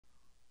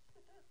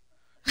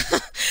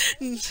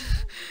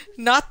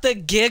Not the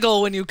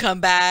giggle when you come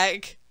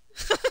back.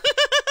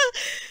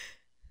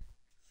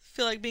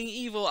 Feel like being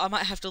evil, I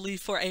might have to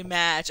leave for a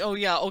match. Oh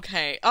yeah,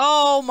 okay.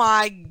 Oh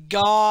my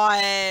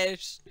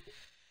gosh.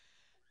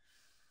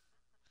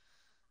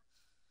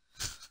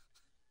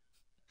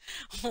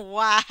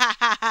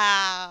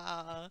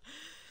 Wow.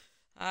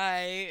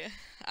 I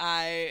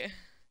I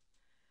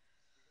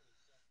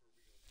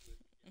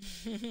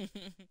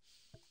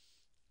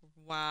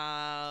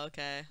Wow,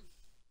 okay.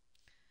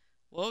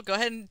 Well, go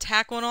ahead and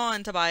tack one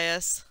on,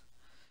 Tobias.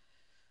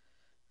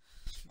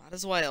 Might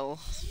as well.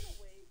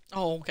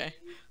 Oh, okay.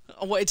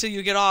 I'll wait till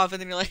you get off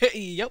and then you're like,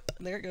 yep,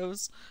 there it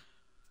goes.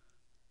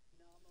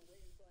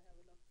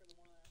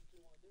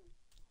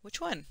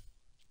 Which one?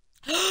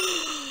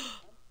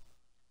 Ah!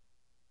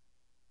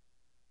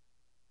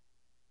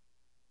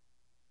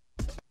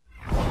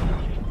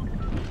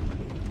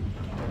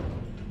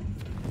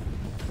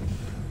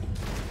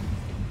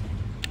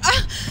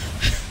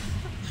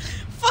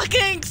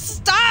 Fucking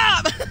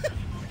stop!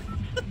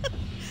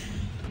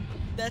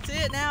 That's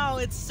it now.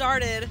 It's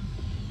started.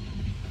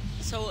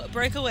 So,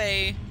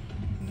 breakaway.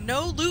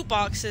 No loot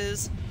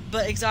boxes,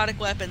 but exotic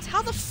weapons.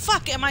 How the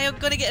fuck am I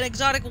gonna get an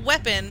exotic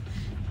weapon?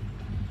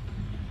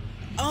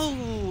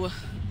 Oh.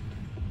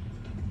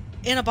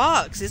 In a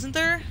box, isn't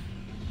there?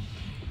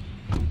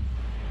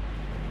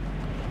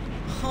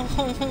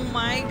 Oh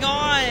my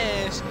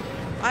gosh.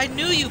 I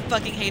knew you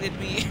fucking hated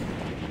me.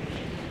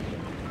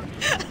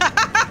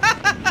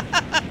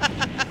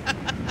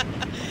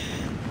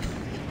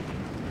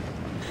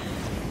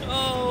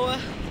 Oh.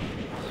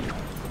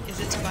 Is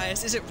it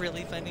Tobias? Is it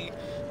really funny?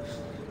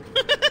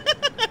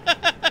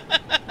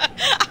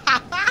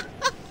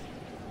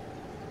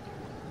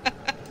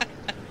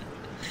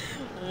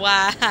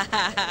 Wow.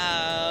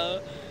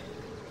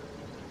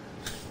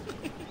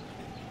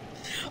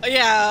 Oh,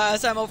 yeah,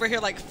 so I'm over here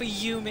like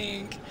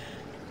fuming.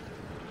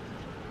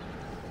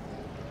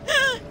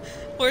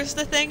 Where's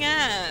the thing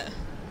at?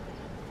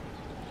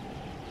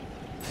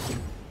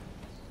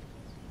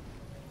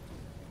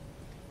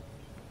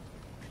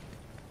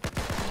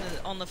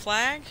 On the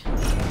flag?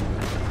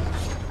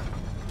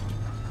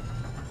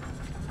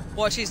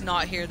 What, she's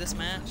not here this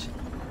match?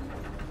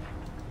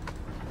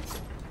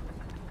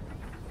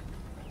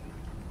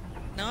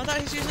 No, I thought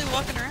he's usually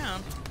walking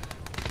around.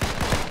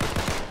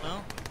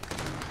 Well.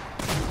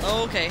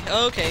 Okay,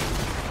 okay.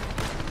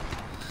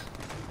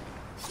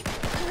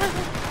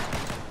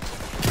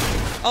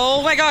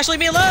 Oh my gosh, leave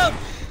me alone!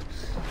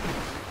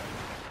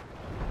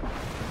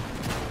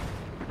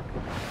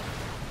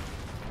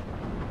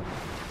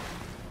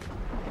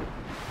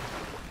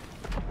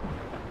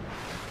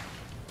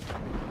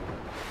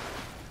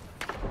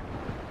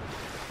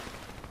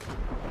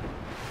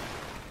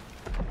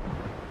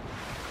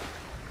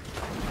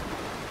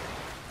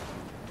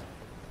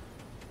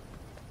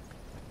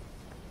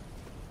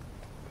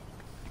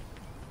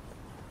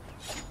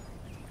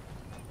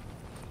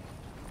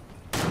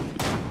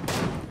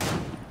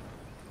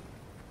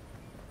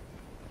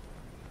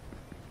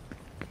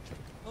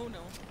 Oh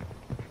no.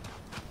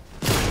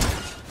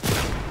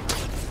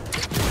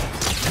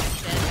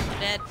 Dead,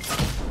 dead.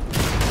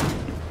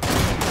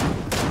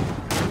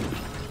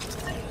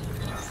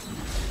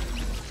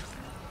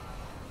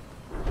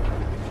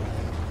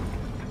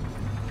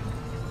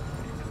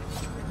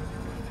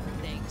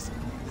 Thanks.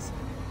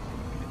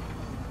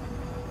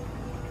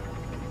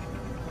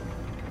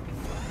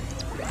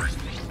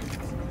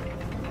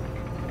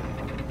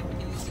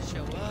 He needs to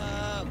show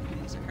up. He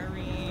needs to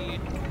hurry.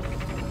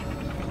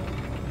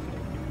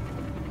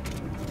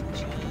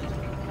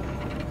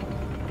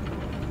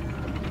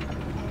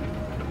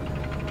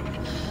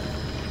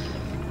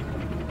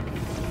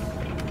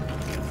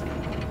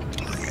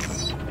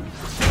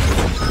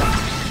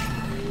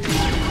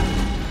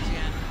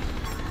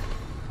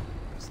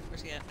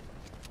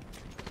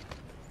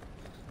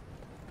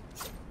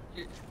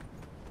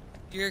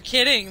 You're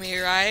kidding me,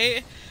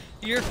 right?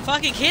 You're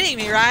fucking kidding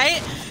me, right?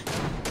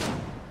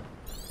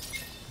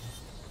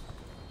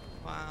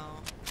 Wow.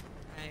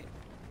 Right.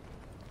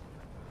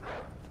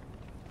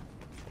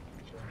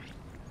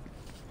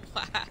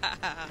 Wow.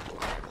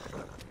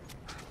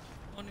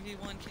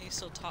 1v1, can you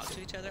still talk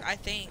to each other? I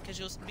think, because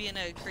you'll be in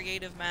a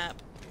creative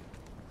map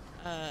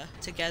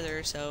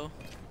together, so...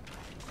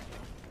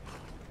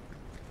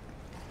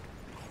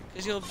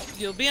 Because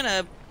you'll be in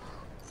a...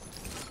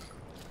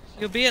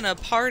 You'll be in a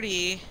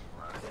party...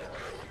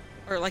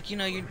 Or like, you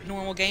know, your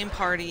normal game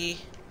party.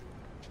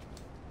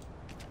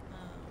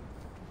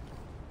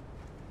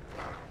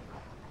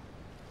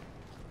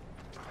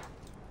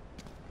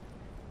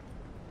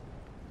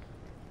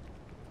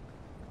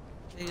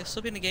 Yeah, you'll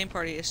still be in a game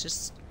party, it's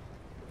just...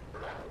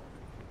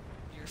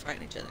 You're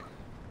fighting each other.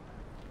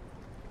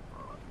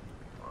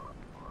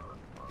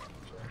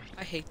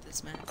 I hate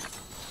this map.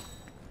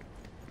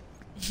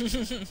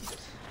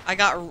 I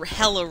got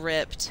hella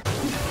ripped.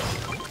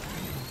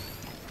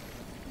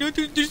 No,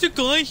 there's a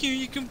guy here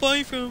you can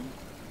buy from.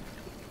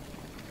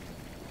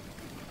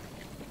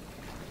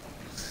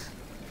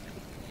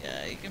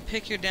 Yeah, you can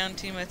pick your down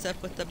teammates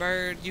up with the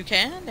bird. You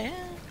can,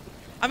 yeah.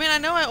 I mean, I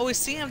know I always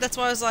see him. That's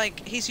why I was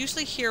like, he's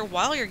usually here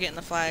while you're getting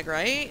the flag,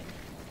 right?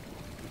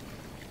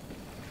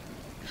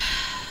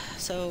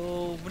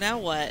 So, now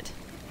what?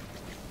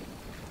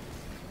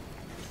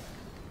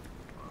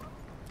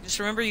 Just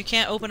remember, you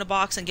can't open a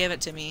box and give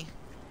it to me.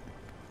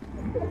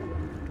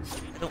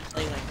 I don't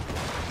play like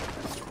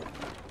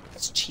that.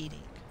 It's cheating.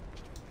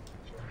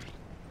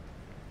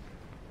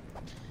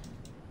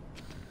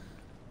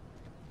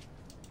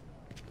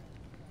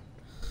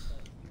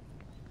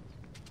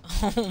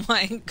 Oh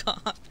my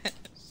gosh.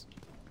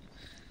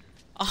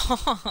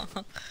 Oh.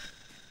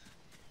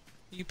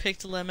 You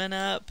picked lemon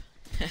up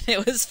and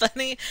it was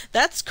funny.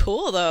 That's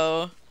cool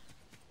though.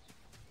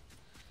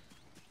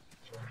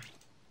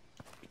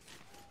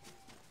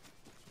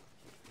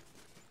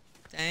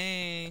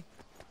 Dang.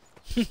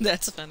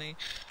 That's funny.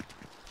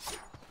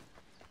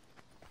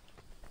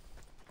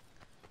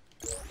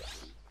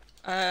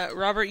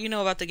 Robert, you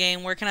know about the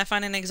game. Where can I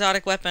find an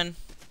exotic weapon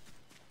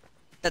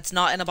that's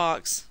not in a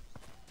box?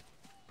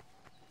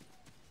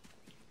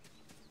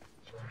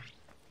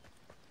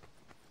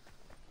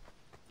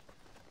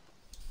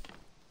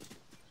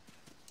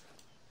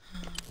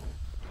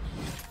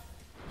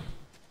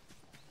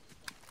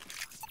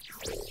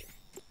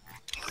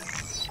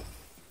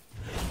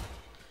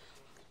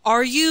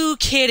 Are you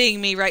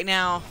kidding me right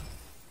now?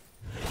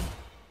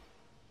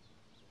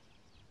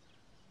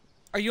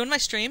 Are you on my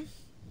stream?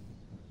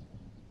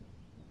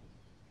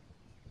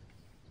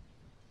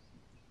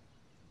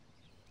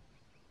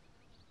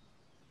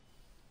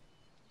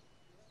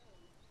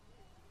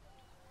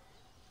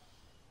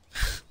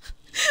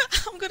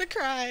 I'm gonna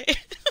cry.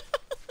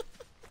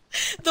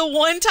 The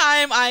one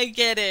time I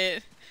get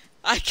it,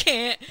 I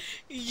can't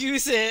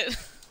use it.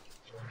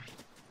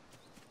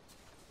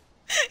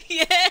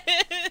 Yes.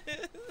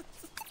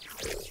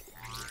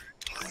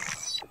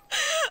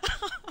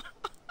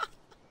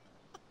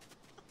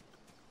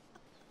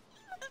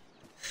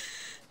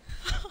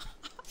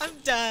 I'm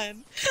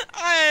done.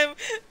 I'm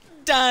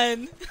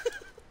done.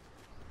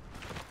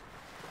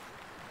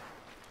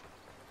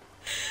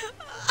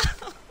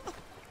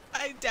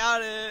 I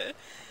doubt it.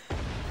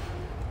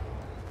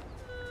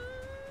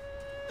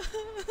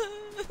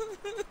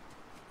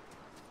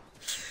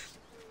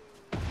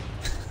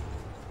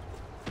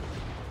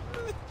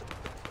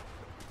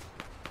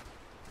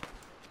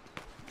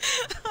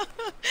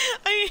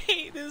 I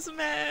hate this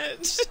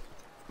match.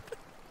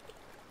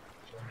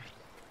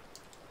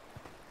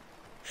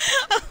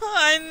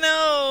 I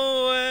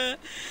know.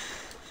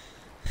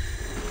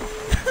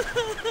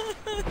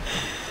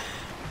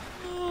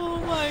 Oh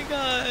my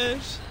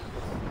gosh.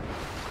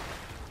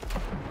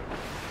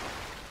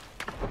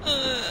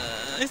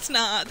 It's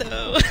not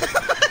though.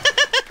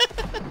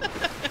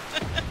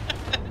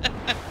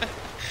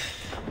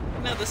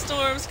 Now the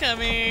storm's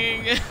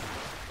coming.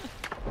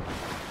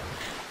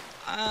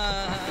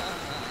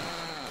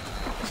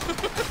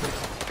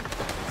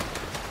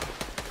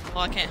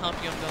 Well, I can't help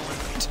you, I'm going.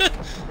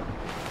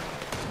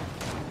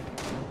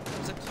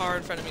 There's a car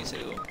in front of me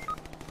too.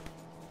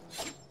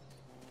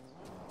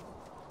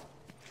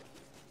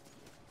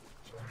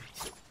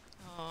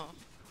 Oh.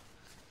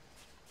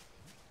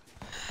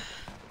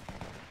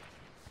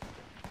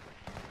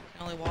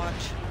 Can only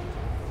watch.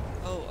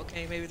 Oh,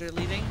 okay, maybe they're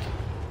leaving.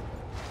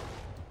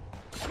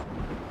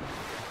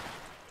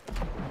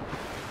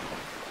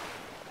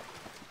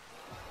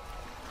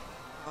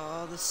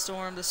 Oh, the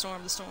storm, the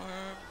storm, the storm.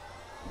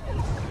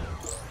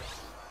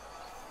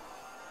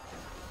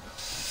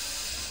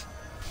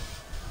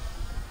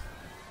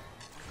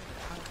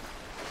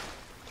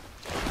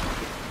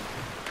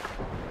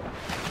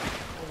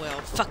 Oh well,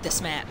 fuck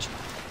this match.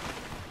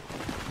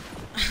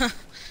 Yeah,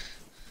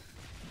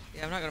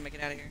 I'm not gonna make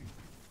it out of here.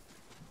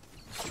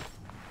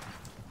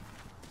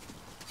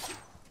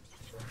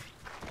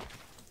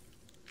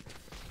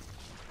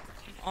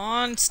 Come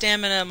on,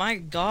 stamina, my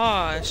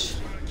gosh.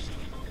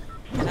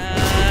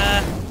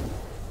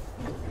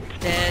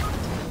 Dead.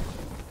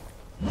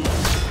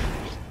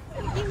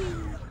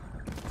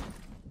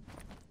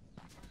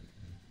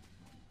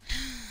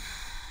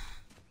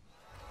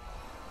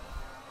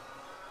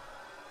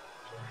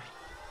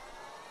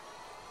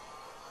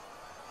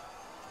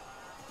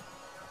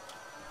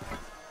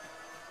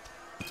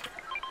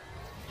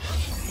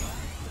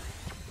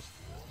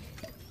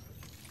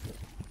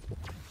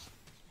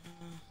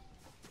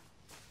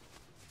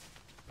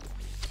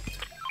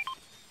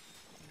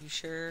 You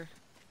sure?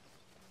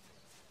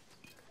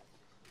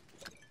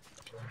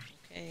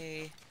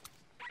 Okay.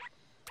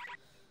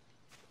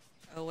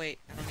 Oh wait,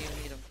 I don't even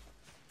need them.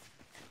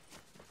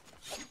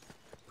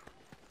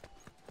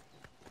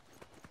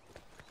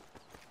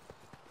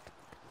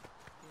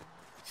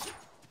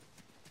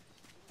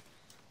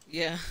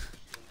 Yeah.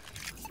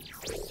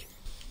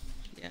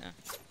 Yeah.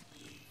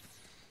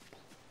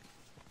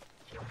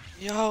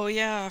 Oh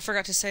yeah, I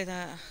forgot to say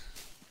that.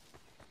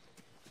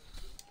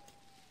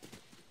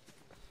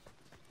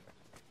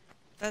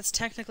 That's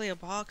technically a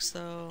box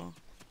though.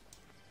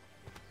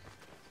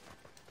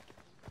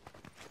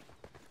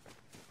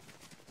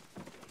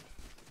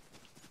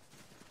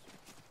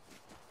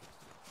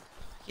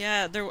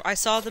 Yeah, there. I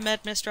saw the med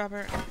mist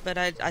dropper, but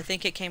I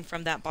think it came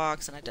from that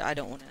box, and I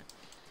don't want it.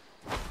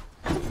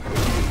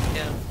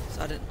 Yeah,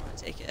 so I didn't want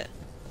to take it.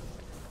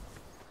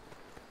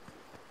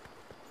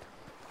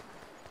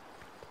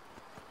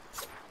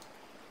 The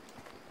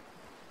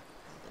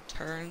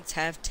turns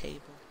have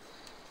table.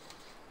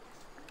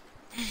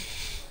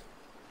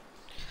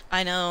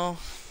 I know.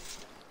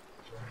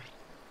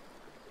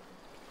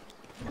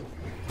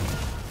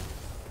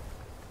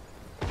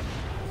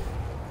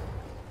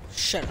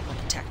 Shut up, I'm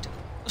a tactical.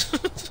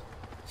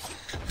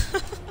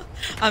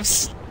 I'm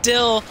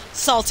still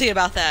salty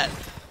about that.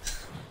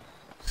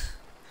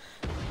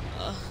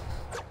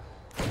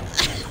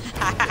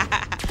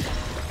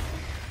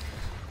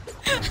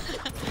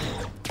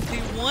 The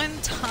one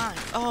time.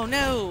 Oh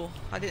no!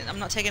 I'm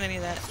not taking any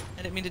of that.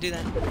 I didn't mean to do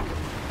that.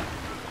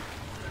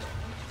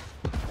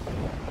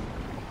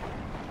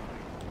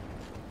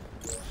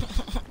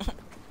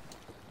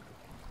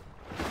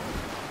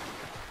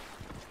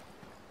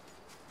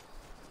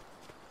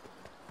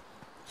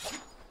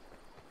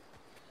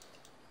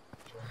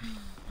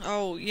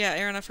 Oh, yeah,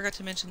 Aaron, I forgot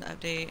to mention the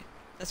update.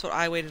 That's what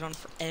I waited on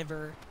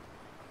forever.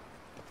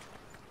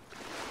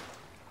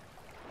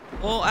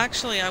 Well,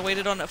 actually, I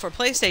waited on it for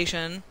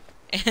PlayStation,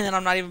 and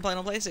I'm not even playing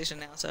on PlayStation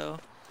now, so...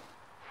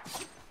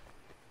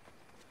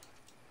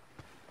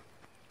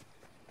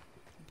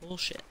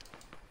 Bullshit.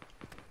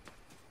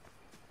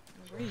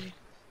 Where are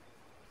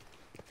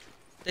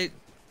you?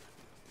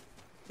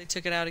 They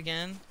took it out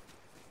again?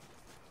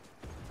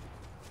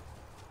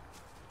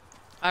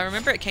 I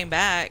remember it came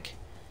back.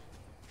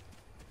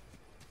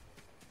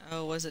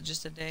 Oh, was it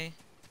just a day?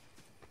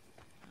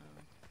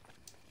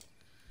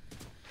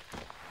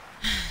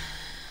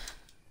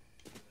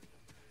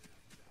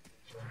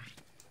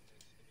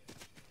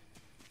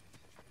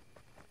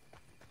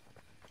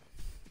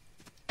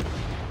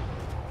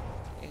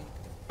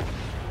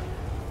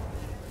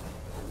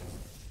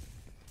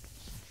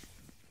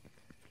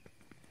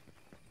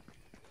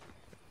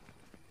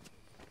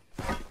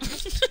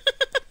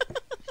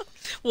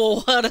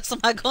 Well, what else am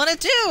I gonna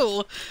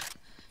do?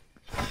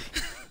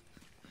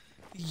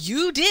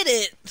 You did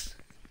it!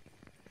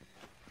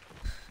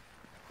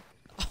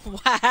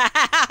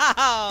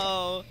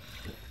 Wow!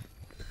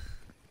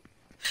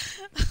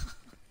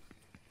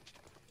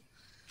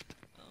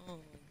 Oh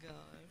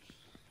gosh.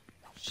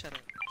 Shut up.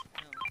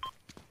 No.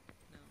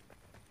 No.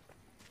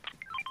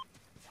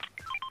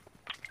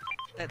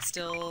 That's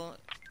still...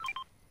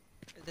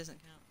 It doesn't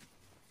count.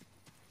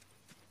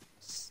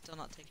 Still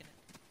not taking it.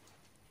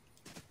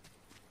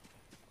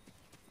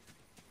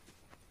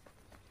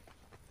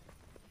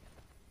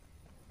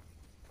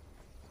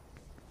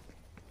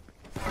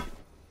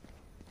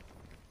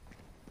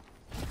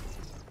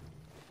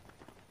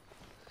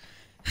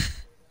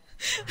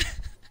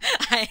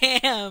 I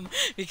am,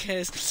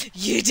 because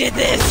you did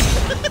this!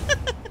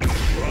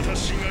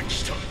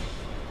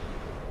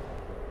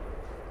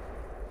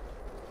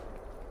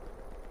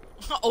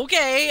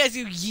 Okay, as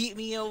you yeet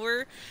me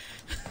over.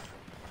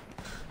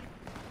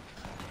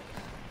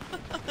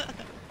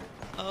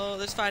 Oh,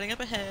 there's fighting up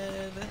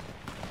ahead.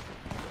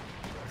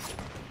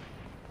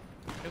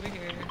 Over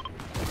here.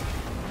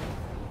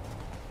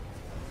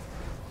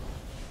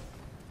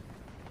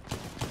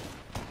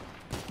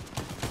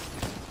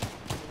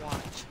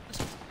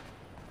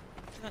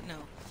 No,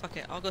 fuck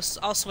it.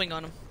 I'll swing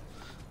on him.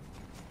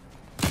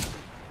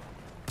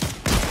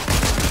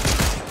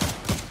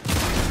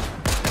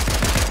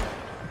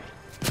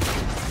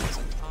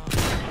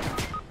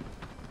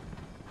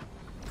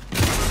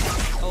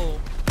 Oh,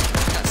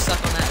 got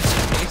stuck on that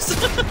suitcase.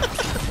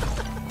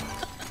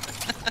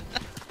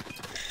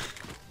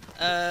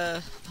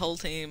 Whole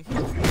team.